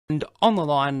And on the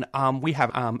line, we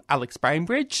have Alex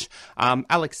Bainbridge.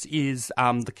 Alex is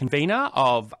the convener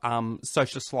of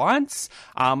Socialist Alliance.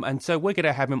 And so we're going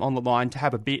to have him on the line to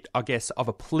have a bit, I guess, of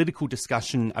a political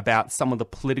discussion about some of the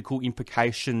political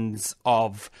implications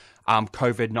of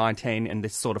COVID-19 and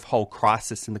this sort of whole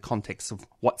crisis in the context of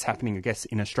what's happening, I guess,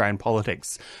 in Australian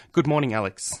politics. Good morning,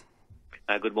 Alex.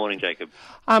 Good morning, Jacob.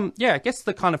 I guess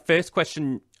the kind of first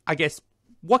question,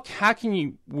 how can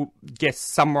you,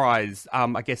 summarise,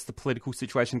 the political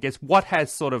situation? What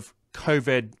has sort of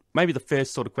COVID, maybe the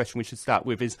first sort of question we should start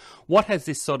with is, what has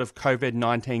this sort of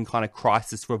COVID-19 kind of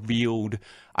crisis revealed,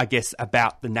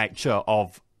 about the nature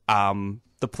of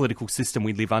the political system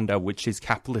we live under, which is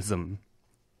capitalism?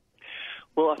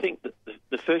 Well, I think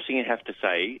the first thing you have to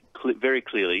say very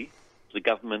clearly, the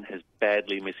government has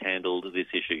badly mishandled this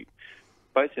issue,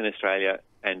 both in Australia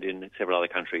and in several other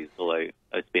countries, although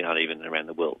it's been uneven around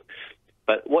the world.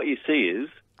 But what you see is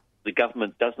the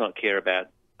government does not care about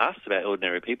us, about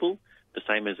ordinary people, the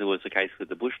same as it was the case with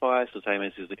the bushfires, the same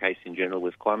as is the case in general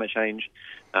with climate change.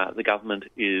 The government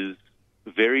is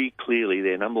very clearly,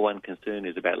 their number one concern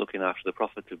is about looking after the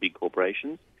profits of big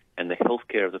corporations, and the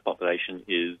healthcare of the population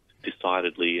is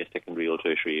decidedly a secondary or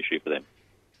tertiary issue for them.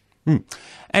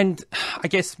 And I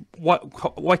guess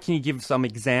what can you give some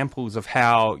examples of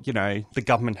how, the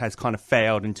government has kind of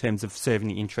failed in terms of serving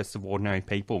the interests of ordinary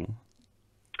people?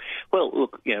 Well,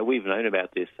 look, we've known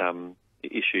about this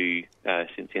issue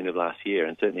since the end of last year,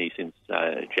 and certainly since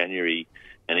January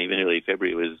and even early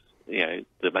February was,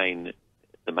 the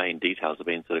main details have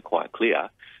been sort of quite clear.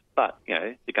 But,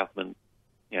 the government,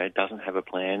 doesn't have a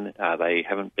plan. They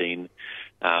haven't been...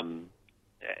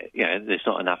 there's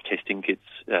not enough testing kits,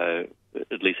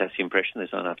 at least that's the impression.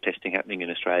 There's not enough testing happening in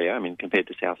Australia. I mean, compared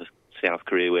to South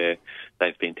Korea, where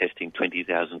they've been testing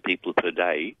 20,000 people per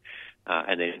day,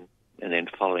 and then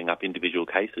following up individual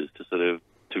cases to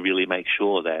really make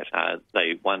sure that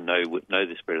they, one, know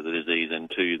the spread of the disease, and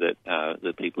two, that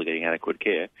the people are getting adequate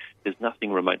care. There's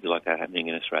nothing remotely like that happening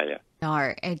in Australia.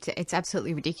 No, it's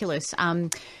absolutely ridiculous.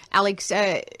 Alex,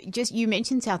 just you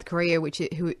mentioned South Korea,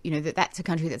 that's a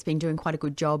country that's been doing quite a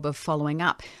good job of following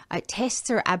up. Tests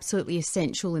are absolutely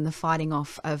essential in the fighting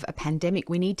off of a pandemic.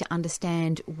 We need to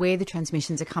understand where the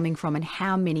transmissions are coming from and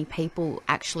how many people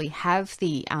actually have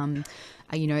the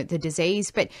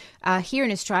disease. But here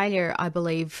in Australia, I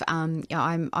believe,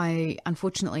 I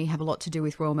unfortunately have a lot to do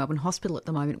with Royal Melbourne Hospital at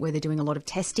the moment, where they're doing a lot of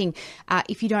testing.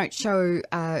 If you don't show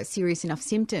serious enough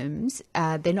symptoms,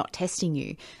 they're not testing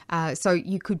you. So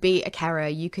you could be a carrier,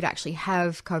 you could actually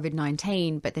have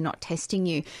COVID-19, but they're not testing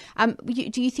you.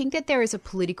 Do you think that there is a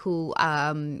political,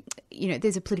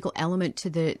 there's a political element to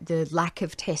the lack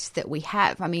of tests that we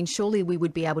have? I mean, surely we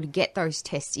would be able to get those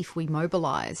tests if we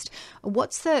mobilised.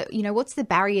 What's the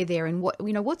barrier there, and what's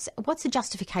the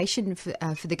justification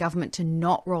for the government to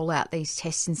not roll out these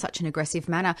tests in such an aggressive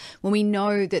manner when we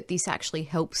know that this actually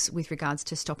helps with regards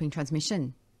to stopping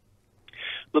transmission?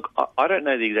 Look, I don't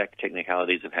know the exact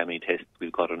technicalities of how many tests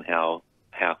we've got and how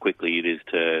quickly it is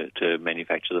to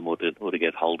manufacture them or to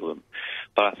get hold of them.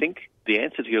 But I think the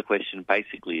answer to your question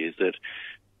basically is that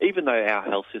even though our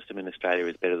health system in Australia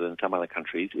is better than some other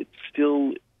countries, it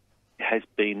still has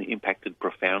been impacted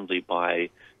profoundly by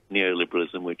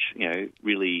neoliberalism, which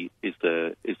really is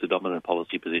the dominant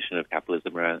policy position of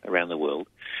capitalism around the world,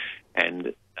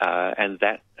 and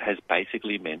that has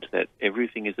basically meant that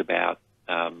everything is about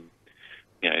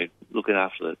looking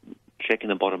after checking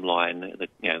the bottom line,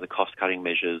 the cost cutting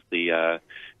measures, the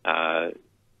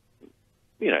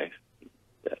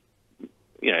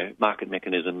market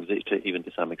mechanisms, even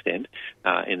to some extent,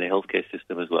 in the healthcare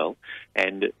system as well,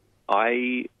 and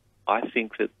I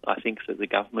think that the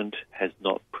government has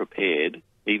not prepared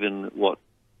even what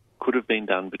could have been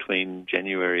done between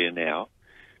January and now.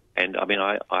 And I mean,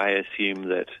 I assume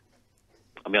that.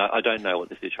 I mean, I don't know what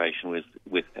the situation was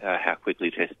with how quickly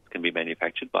tests can be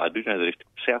manufactured, but I do know that if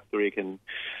South Korea can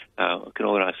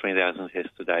organise 20,000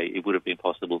 tests a day, it would have been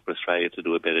possible for Australia to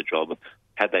do a better job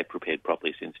had they prepared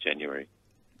properly since January.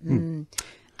 Mm.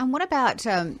 And what about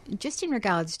just in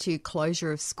regards to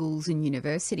closure of schools and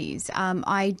universities?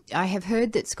 I have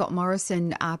heard that Scott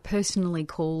Morrison personally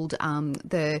called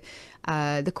the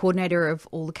coordinator of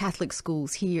all the Catholic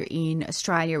schools here in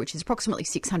Australia, which is approximately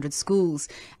 600 schools,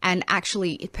 and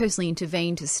actually personally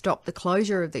intervened to stop the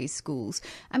closure of these schools.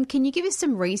 Can you give us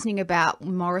some reasoning about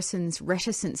Morrison's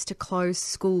reticence to close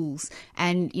schools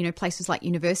and places like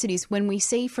universities, when we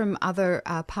see from other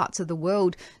parts of the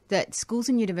world that schools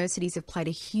and universities have played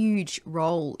a huge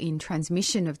role in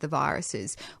transmission of the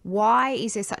viruses? Why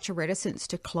is there such a reticence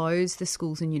to close the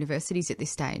schools and universities at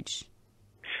this stage?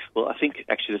 Well, I think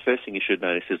actually the first thing you should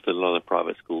notice is that a lot of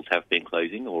private schools have been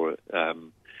closing, or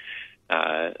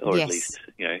Yes. at least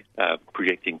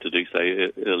projecting to do so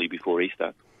early before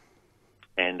Easter,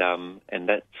 and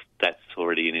that's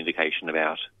already an indication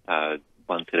about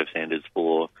one set of standards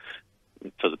for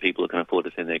the people who can afford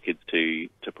to send their kids to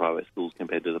private schools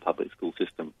compared to the public school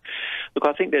system. Look,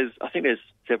 I think there's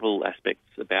several aspects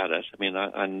about it. I mean,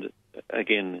 and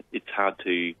again, it's hard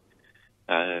to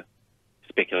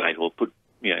speculate or put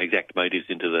exact motives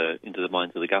into the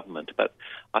minds of the government. But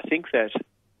I think that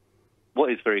what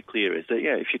is very clear is that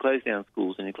if you close down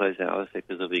schools and you close down other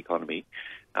sectors of the economy,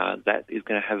 that's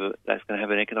going to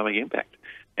have an economic impact.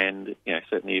 And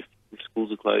certainly if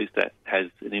schools are closed, that has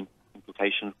an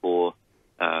implication for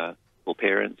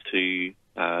parents to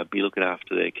be looking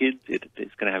after their kids.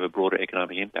 It's going to have a broader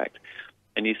economic impact.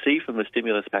 And you see from the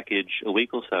stimulus package a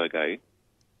week or so ago,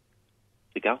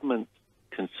 the government's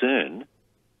concern,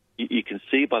 you can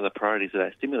see by the priorities of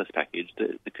that stimulus package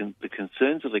that the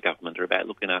concerns of the government are about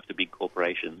looking after big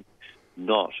corporations,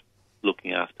 not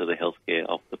looking after the healthcare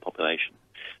of the population.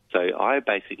 So I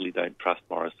basically don't trust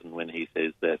Morrison when he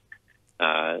says that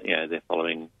they're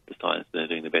following the science and they're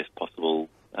doing the best possible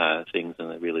things,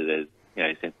 and that really there's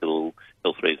sensible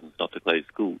health reasons not to close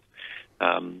schools.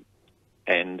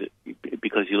 And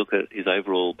because you look at his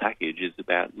overall package is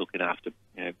about looking after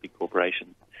big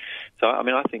corporations. So I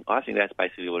mean, I think that's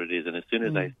basically what it is. And as soon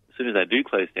as they do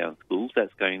close down schools,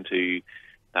 that's going to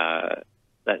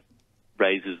that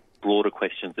raises broader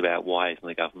questions about why isn't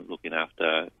the government looking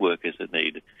after workers that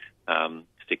need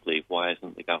sick leave? Why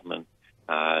isn't the government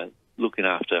looking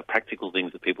after practical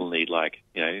things that people need, like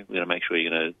we're going to make sure you're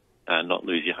going to not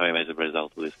lose your home as a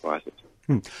result of this crisis.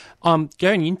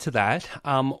 Going into that,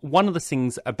 one of the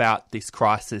things about this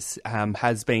crisis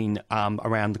has been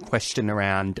around the question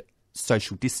around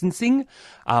social distancing.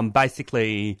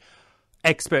 Basically,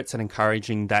 experts are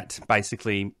encouraging that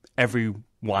basically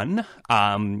everyone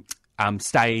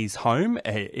stays home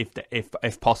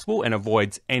if possible, and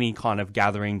avoids any kind of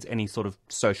gatherings, any sort of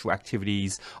social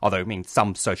activities. Although, I mean,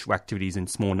 some social activities in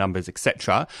small numbers,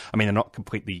 etc. I mean, they're not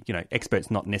completely, experts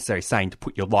not necessarily saying to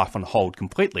put your life on hold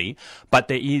completely, but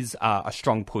there is a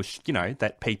strong push,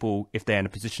 that people, if they're in a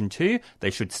position to,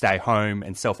 they should stay home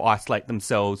and self-isolate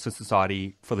themselves to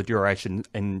society for the duration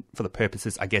and for the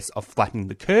purposes, I guess, of flattening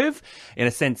the curve. In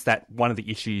a sense that one of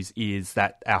the issues is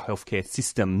that our healthcare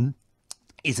system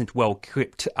isn't well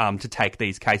equipped to take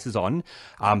these cases on.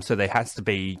 So there has to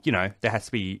be,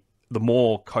 the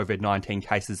more COVID-19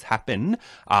 cases happen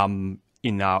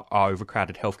in our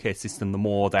overcrowded healthcare system, the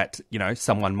more that,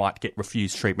 someone might get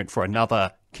refused treatment for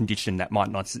another condition that might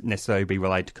not necessarily be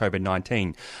related to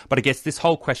COVID-19. But I guess this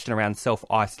whole question around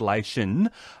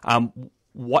self-isolation,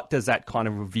 what does that kind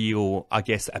of reveal, I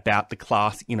guess, about the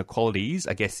class inequalities,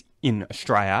 I guess, in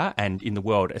Australia and in the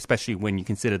world, especially when you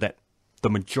consider that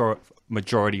the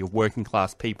majority of working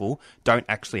class people don't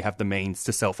actually have the means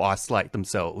to self-isolate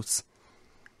themselves?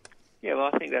 Yeah,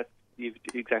 well, I think that you've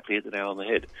exactly hit the nail on the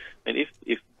head. And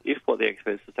if what the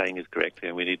experts are saying is correct,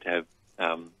 and we need to have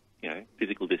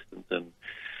physical distance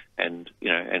and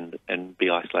be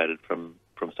isolated from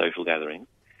social gatherings,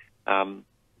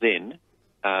 then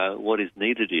what is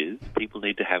needed is people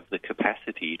need to have the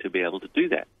capacity to be able to do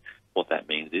that. What that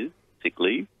means is sick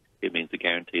leave. It means the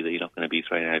guarantee that you're not going to be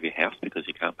thrown out of your house because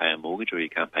you can't pay a mortgage or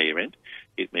you can't pay your rent.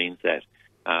 It means that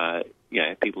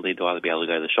people need to either be able to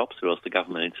go to the shops, or else the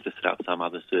government needs to set up some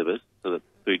other service so that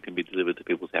food can be delivered to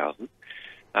people's houses.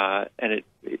 And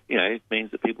it means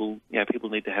that people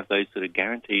need to have those sort of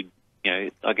guaranteed,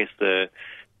 I guess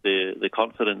the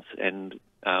confidence and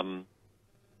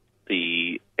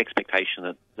the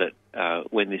expectation that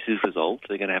when this is resolved,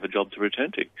 they're going to have a job to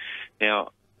return to.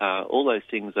 Now, all those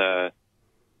things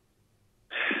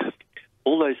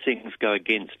go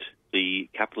against the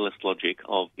capitalist logic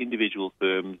of individual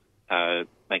firms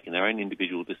making their own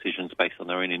individual decisions based on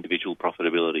their own individual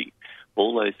profitability.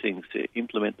 All those things, to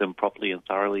implement them properly and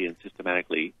thoroughly and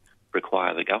systematically,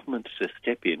 require the government to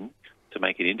step in to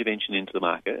make an intervention into the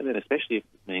market, and then especially if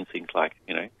it means things like,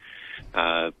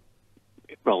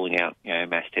 rolling out,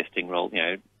 mass testing,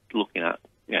 looking at,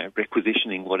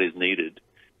 requisitioning what is needed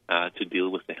to deal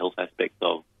with the health aspects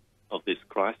of this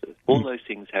crisis. All those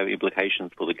things have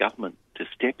implications for the government to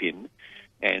step in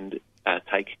and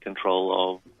take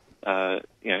control of,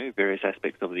 various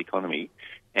aspects of the economy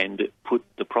and put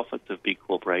the profits of big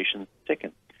corporations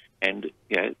second. And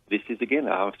this is, again,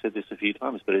 I've said this a few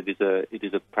times, but it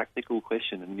is a practical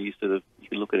question, and you can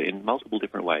look at it in multiple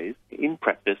different ways. In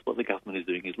practice, what the government is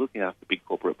doing is looking after big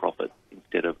corporate profits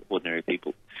instead of ordinary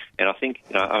people. And I think,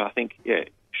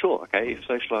 sure, okay, if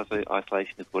social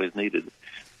isolation is what is needed,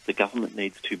 the government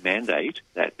needs to mandate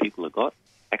that people have got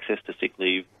access to sick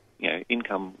leave,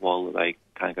 income while they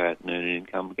can't go out and earn an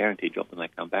income, guaranteed job when they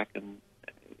come back, and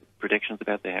protections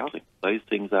about their housing. Those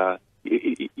things are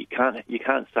you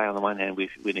can't say on the one hand we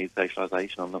need social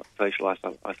isolation on the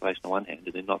one hand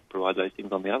and then not provide those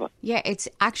things on the other. Yeah, it's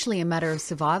actually a matter of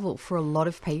survival for a lot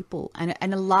of people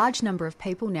and a large number of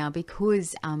people now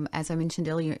because, as I mentioned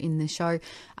earlier in the show,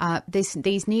 these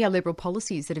neoliberal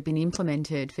policies that have been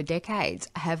implemented for decades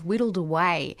have whittled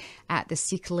away at the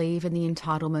sick leave and the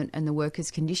entitlement and the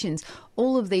workers' conditions.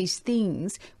 All of these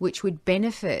things which would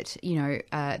benefit,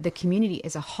 the community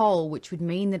as a whole, which would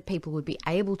mean that people would be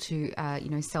able to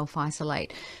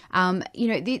self-isolate.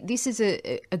 This is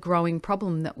a growing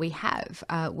problem that we have.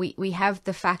 We have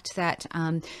the fact that,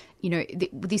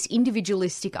 this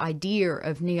individualistic idea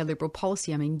of neoliberal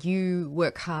policy, I mean, you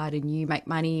work hard and you make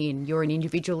money and you're an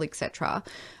individual, etc.,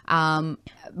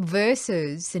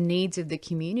 versus the needs of the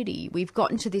community. We've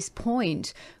gotten to this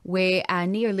point where our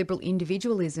neoliberal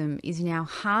individualism is now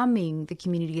harming the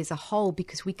community as a whole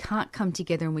because we can't come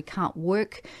together and we can't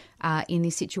work in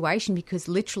this situation because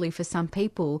literally for some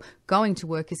people going to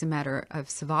work is a matter of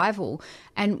survival.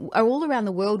 And all around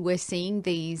the world we're seeing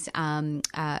these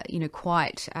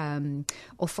quite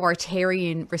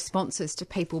authoritarian responses to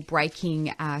people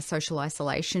breaking social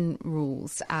isolation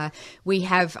rules. We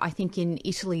have, I think in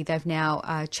Italy, they've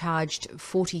now charged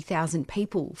 40,000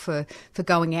 people for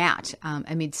going out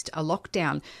amidst a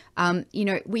lockdown.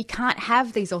 We can't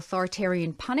have these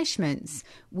authoritarian punishments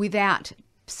without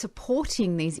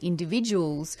supporting these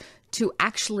individuals to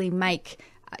actually make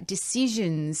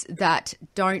decisions that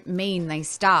don't mean they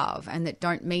starve and that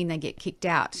don't mean they get kicked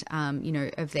out,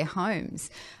 of their homes.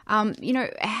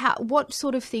 What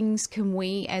sort of things can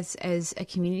we as a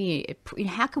community,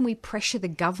 how can we pressure the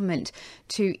government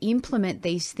to implement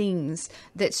these things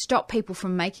that stop people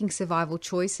from making survival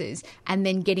choices and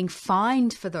then getting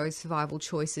fined for those survival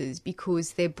choices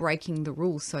because they're breaking the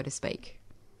rules, so to speak?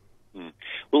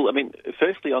 Well, I mean,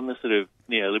 firstly, on the sort of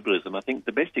neoliberalism, I think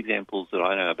the best examples that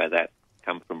I know about that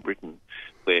come from Britain,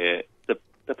 where the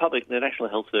National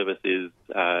Health Service is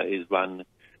run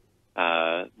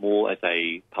more as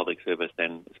a public service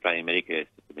than Australian Medicare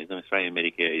system is. And Australian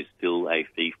Medicare is still a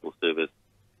fee-for-service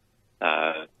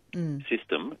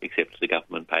system, except the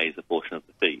government pays a portion of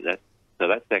the fee.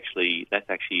 That's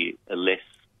actually a less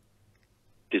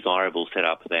desirable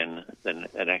setup than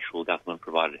an actual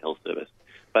government-provided health service.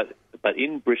 But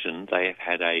in Britain, they have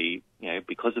had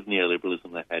because of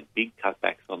neoliberalism, they've had big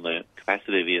cutbacks on the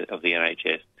capacity of the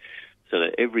NHS, so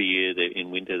that every year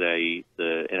in winter the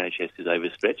NHS is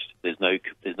overstretched. There's no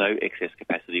excess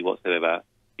capacity whatsoever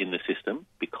in the system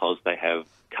because they have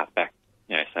cut back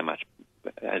so much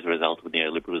as a result of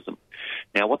neoliberalism.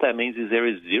 Now, what that means is there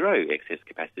is zero excess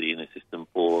capacity in the system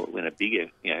for when a bigger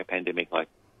pandemic like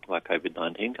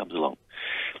COVID-19 comes along.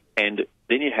 And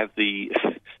then you have the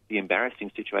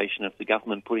embarrassing situation of the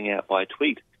government putting out by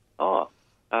tweet,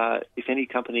 if any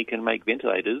company can make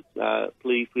ventilators,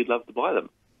 please, we'd love to buy them.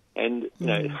 And,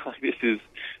 this is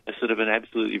a sort of an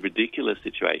absolutely ridiculous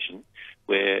situation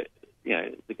where,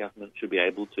 the government should be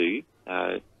able to,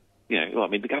 the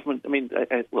government,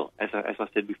 as I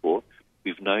said before,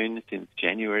 we've known since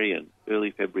January and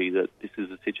early February that this is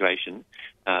a situation.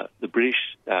 The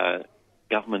British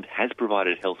government has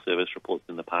provided health service reports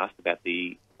in the past about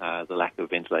the lack of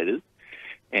ventilators,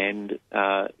 and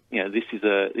this is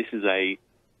a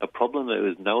problem that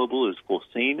was knowable, was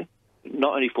foreseen,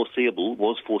 not only foreseeable,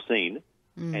 was foreseen,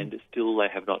 and still they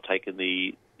have not taken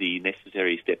the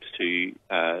necessary steps to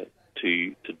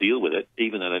deal with it,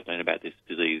 even though they've known about this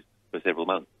disease for several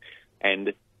months,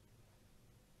 and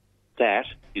that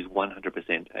is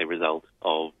 100% a result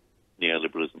of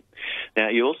neoliberalism. Now,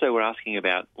 you also were asking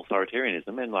about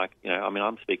authoritarianism, and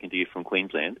I'm speaking to you from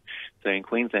Queensland. So in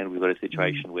Queensland, we've got a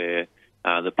situation where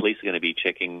the police are going to be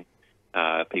checking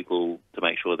people to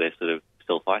make sure they're sort of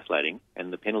self-isolating,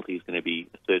 and the penalty is going to be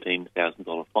a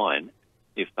 $13,000 fine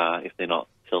if they're not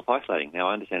self-isolating. Now,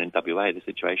 I understand in WA the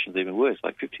situation is even worse,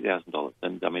 like $50,000,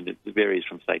 and it varies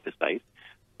from state to state.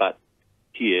 But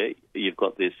here you've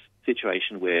got this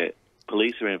situation where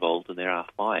police are involved and there are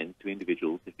fines to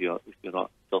individuals if you're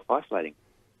not self-isolating.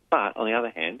 But on the other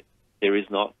hand, there is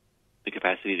not the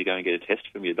capacity to go and get a test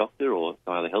from your doctor or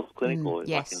some other health clinic or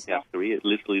like in South Korea,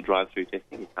 literally drive-through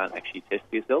testing. You can't actually test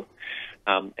for yourself.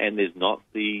 And there's not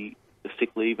the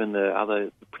sick leave and the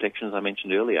other protections I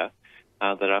mentioned earlier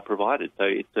that are provided. So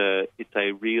it's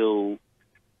a real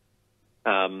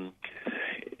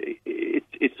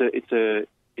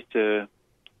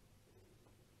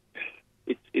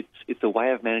it's a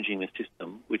way of managing the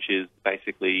system which is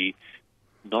basically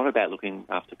not about looking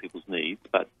after people's needs,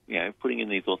 but, putting in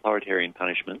these authoritarian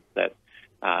punishments that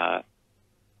are,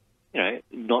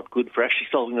 not good for actually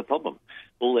solving the problem.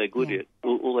 All they're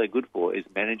good for is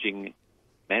managing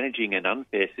an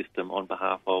unfair system on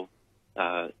behalf of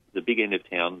the big end of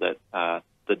town that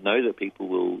know that people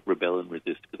will rebel and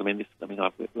resist. Because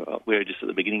we're just at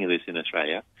the beginning of this in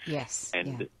Australia. Yes.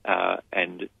 And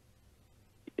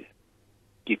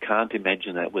you can't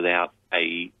imagine that without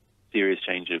a serious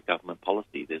change of government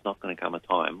policy. There's not going to come a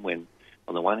time when,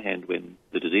 on the one hand, when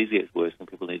the disease gets worse and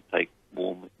people need to take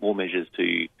more measures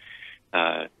to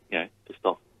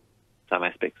stop some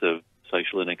aspects of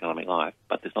social and economic life,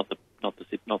 but there's not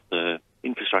the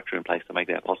infrastructure in place to make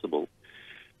that possible.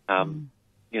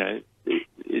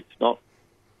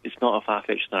 It's not a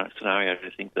far-fetched scenario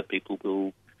to think that people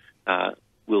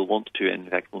will want to, and in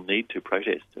fact will need to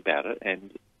protest about it.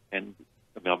 And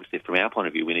obviously, from our point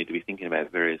of view, we need to be thinking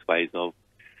about various ways of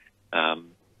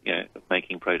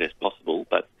making protest possible.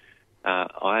 But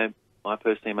I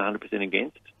personally am 100%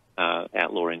 against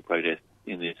outlawing protest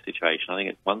in this situation. I think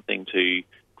it's one thing to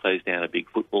close down a big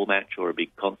football match or a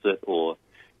big concert or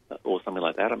something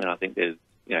like that. I think there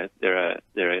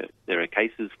are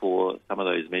cases for some of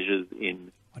those measures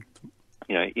in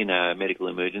a medical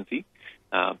emergency,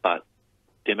 but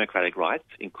democratic rights,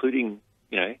 including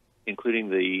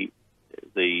the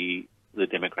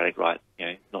democratic right,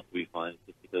 not to be fined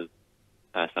just because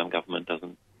some government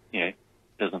doesn't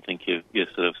think you're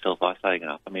sort of self-isolating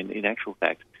enough. In actual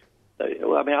fact,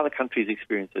 other countries'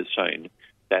 experience has shown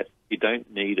that you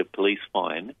don't need a police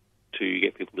fine to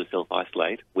get people to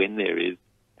self-isolate when there is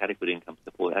adequate income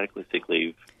support, adequate sick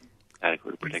leave,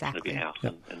 adequate protection of your house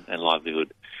and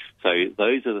livelihood. So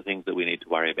those are the things that we need to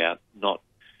worry about, not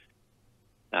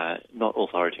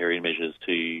authoritarian measures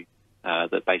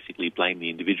that basically blame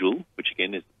the individual, which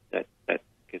again is that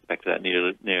gets back to that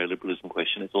neoliberalism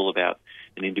question. It's all about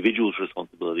an individual's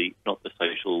responsibility, not the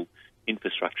social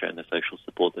infrastructure and the social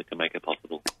support that can make it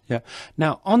possible. Yeah.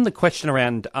 Now, on the question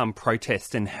around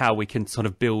protest and how we can sort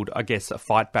of build, I guess, a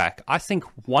fight back, I think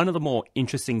one of the more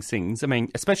interesting things,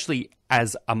 especially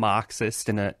as a Marxist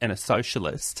and a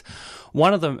socialist,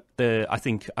 one of the I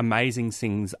think amazing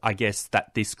things, I guess,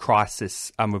 that this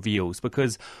crisis reveals,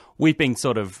 because we've been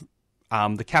sort of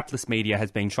the capitalist media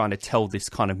has been trying to tell this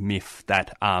kind of myth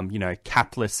that,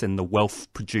 capitalists and the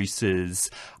wealth producers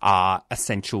are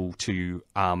essential to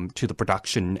the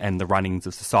production and the runnings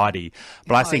of society.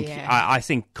 But I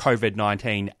think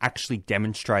COVID-19 actually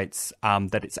demonstrates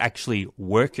that it's actually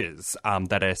workers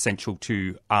that are essential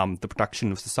to the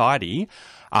production of society,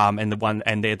 and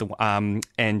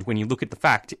when you look at the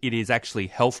fact, it is actually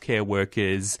healthcare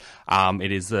workers.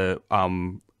 It is the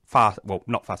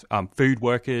food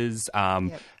workers,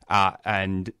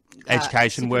 and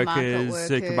education workers,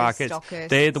 supermarkets. Stockers.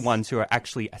 They're the ones who are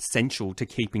actually essential to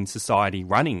keeping society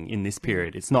running in this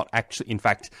period. It's not actually, in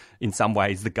fact, in some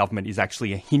ways, the government is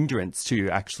actually a hindrance to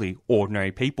actually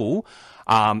ordinary people.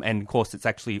 And of course, it's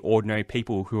actually ordinary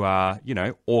people who are,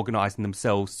 organising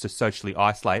themselves to socially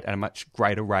isolate at a much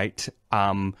greater rate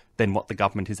than what the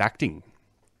government is acting.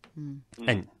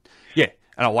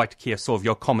 And I'd like to hear sort of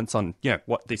your comments on,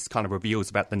 what this kind of reveals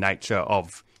about the nature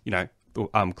of,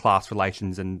 class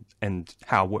relations and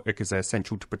how workers are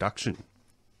essential to production.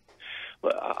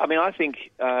 Well, I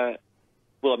think the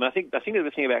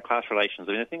thing about class relations,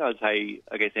 the thing I'd say,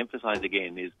 I guess, emphasise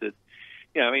again is that,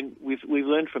 we've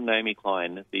learned from Naomi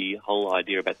Klein the whole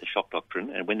idea about the shock doctrine,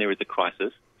 and when there is a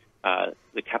crisis,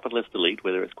 the capitalist elite,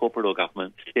 whether it's corporate or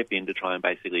government, step in to try and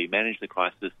basically manage the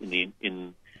crisis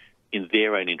in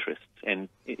their own interests, and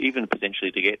even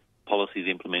potentially to get policies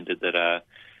implemented that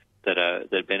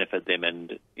benefit them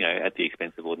and at the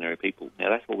expense of ordinary people. Now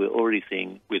that's what we're already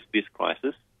seeing with this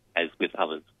crisis, as with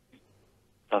others.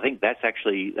 So I think that's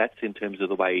in terms of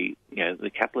the way the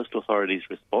capitalist authorities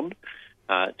respond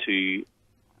to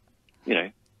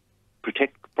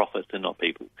protect profits and not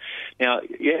people. Now,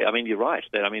 you're right.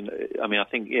 That I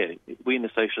think we in the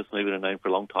socialist movement have known for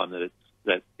a long time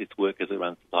that it's workers that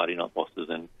run society, not bosses,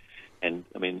 and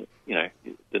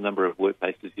the number of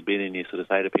workplaces you've been in, you sort of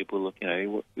say to people, look,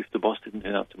 if the boss didn't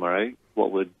turn up tomorrow,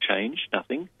 what would change?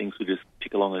 Nothing. Things would just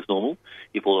tick along as normal.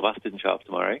 If all of us didn't show up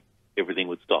tomorrow, everything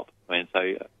would stop.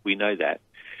 So we know that.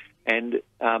 And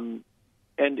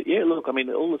look,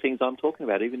 all the things I'm talking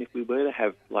about, even if we were to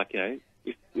have,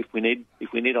 if we need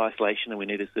isolation and we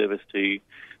need a service to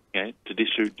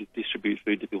distribute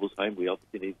food to people's home, we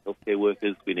obviously need healthcare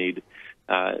workers. We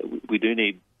do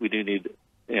need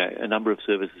a number of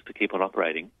services to keep on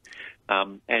operating.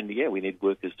 We need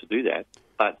workers to do that.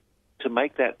 But to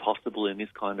make that possible in this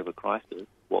kind of a crisis,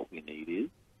 what we need is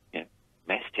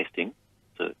mass testing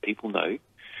so that people know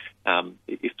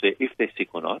if they're sick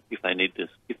or not, if they need to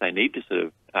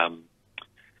sort of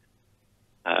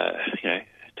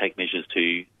take measures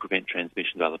to prevent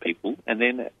transmission to other people, and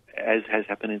then, as has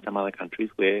happened in some other countries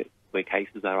where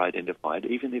cases are identified,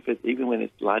 even when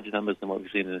it's larger numbers than what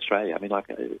we've seen in Australia. I mean, like,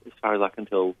 as far as I can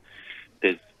tell,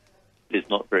 there's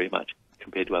not very much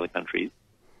compared to other countries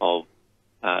of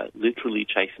literally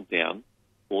chasing down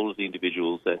all of the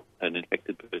individuals that an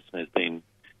infected person has been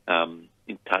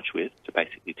in touch with, to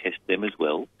basically test them as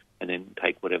well, and then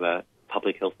take whatever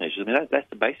public health measures. I mean, that's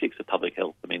the basics of public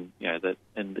health. I mean, the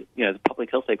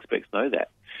public health experts know that.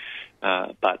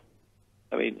 But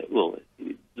I mean, well,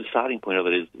 the starting point of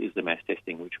it is the mass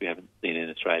testing, which we haven't seen in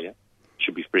Australia. It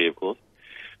should be free, of course,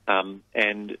 and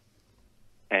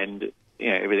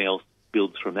everything else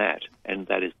builds from that. And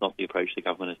that is not the approach the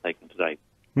government has taken today.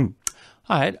 All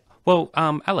right. Well,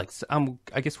 Alex, I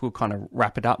guess we'll kind of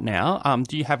wrap it up now.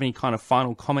 Do you have any kind of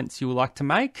final comments you would like to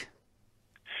make?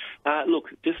 Look,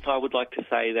 just I would like to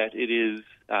say that it is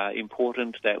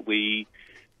important that we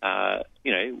do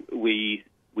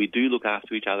look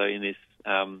after each other in this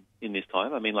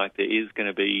time. I mean, like, there is going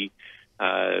to be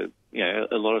a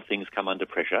lot of things come under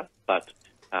pressure, but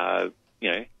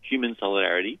human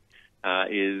solidarity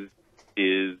is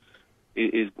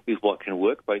what can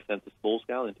work, both at the small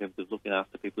scale in terms of looking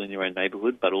after people in your own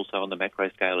neighbourhood, but also on the macro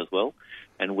scale as well.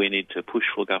 And we need to push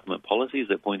for government policies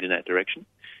that point in that direction.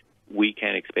 We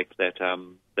can expect that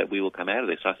we will come out of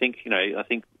this. I think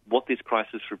what this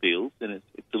crisis reveals, and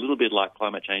it's a little bit like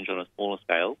climate change on a smaller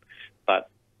scale, but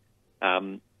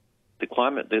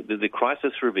the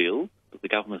crisis reveals that the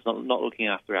government's not looking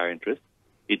after our interests.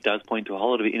 It does point to a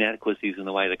whole lot of inadequacies in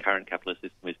the way the current capitalist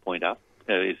system is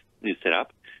set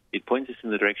up. It points us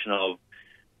in the direction of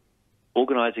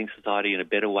organising society in a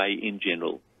better way in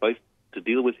general, both to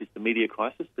deal with this immediate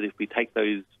crisis, but if we take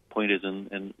those pointers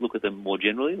and look at them more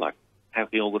generally, like how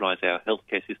can we organise our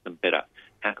healthcare system better?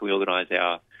 How can we organise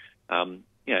our,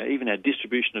 even our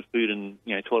distribution of food and,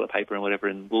 toilet paper and whatever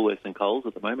in Woolworths and Coles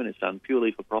at the moment is done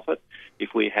purely for profit.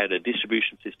 If we had a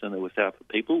distribution system that was set up for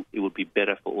people, it would be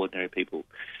better for ordinary people.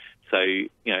 So,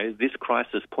 this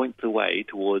crisis points the way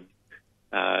towards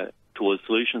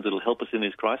solutions that will help us in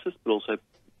this crisis, but also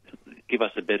give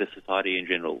us a better society in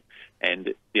general.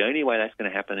 And the only way that's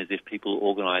going to happen is if people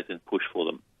organise and push for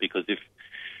them. Because if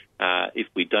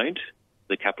we don't,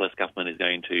 the capitalist government is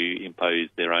going to impose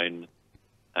their own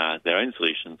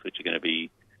solutions, which are going to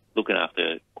be looking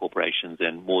after corporations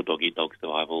and more dog-eat-dog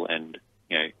survival and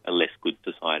a less good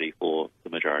society for the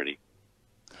majority.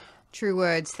 True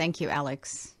words. Thank you,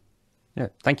 Alex. Yeah,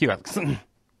 thank you, Alex. Hope you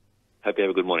have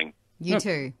a good morning. You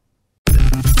too.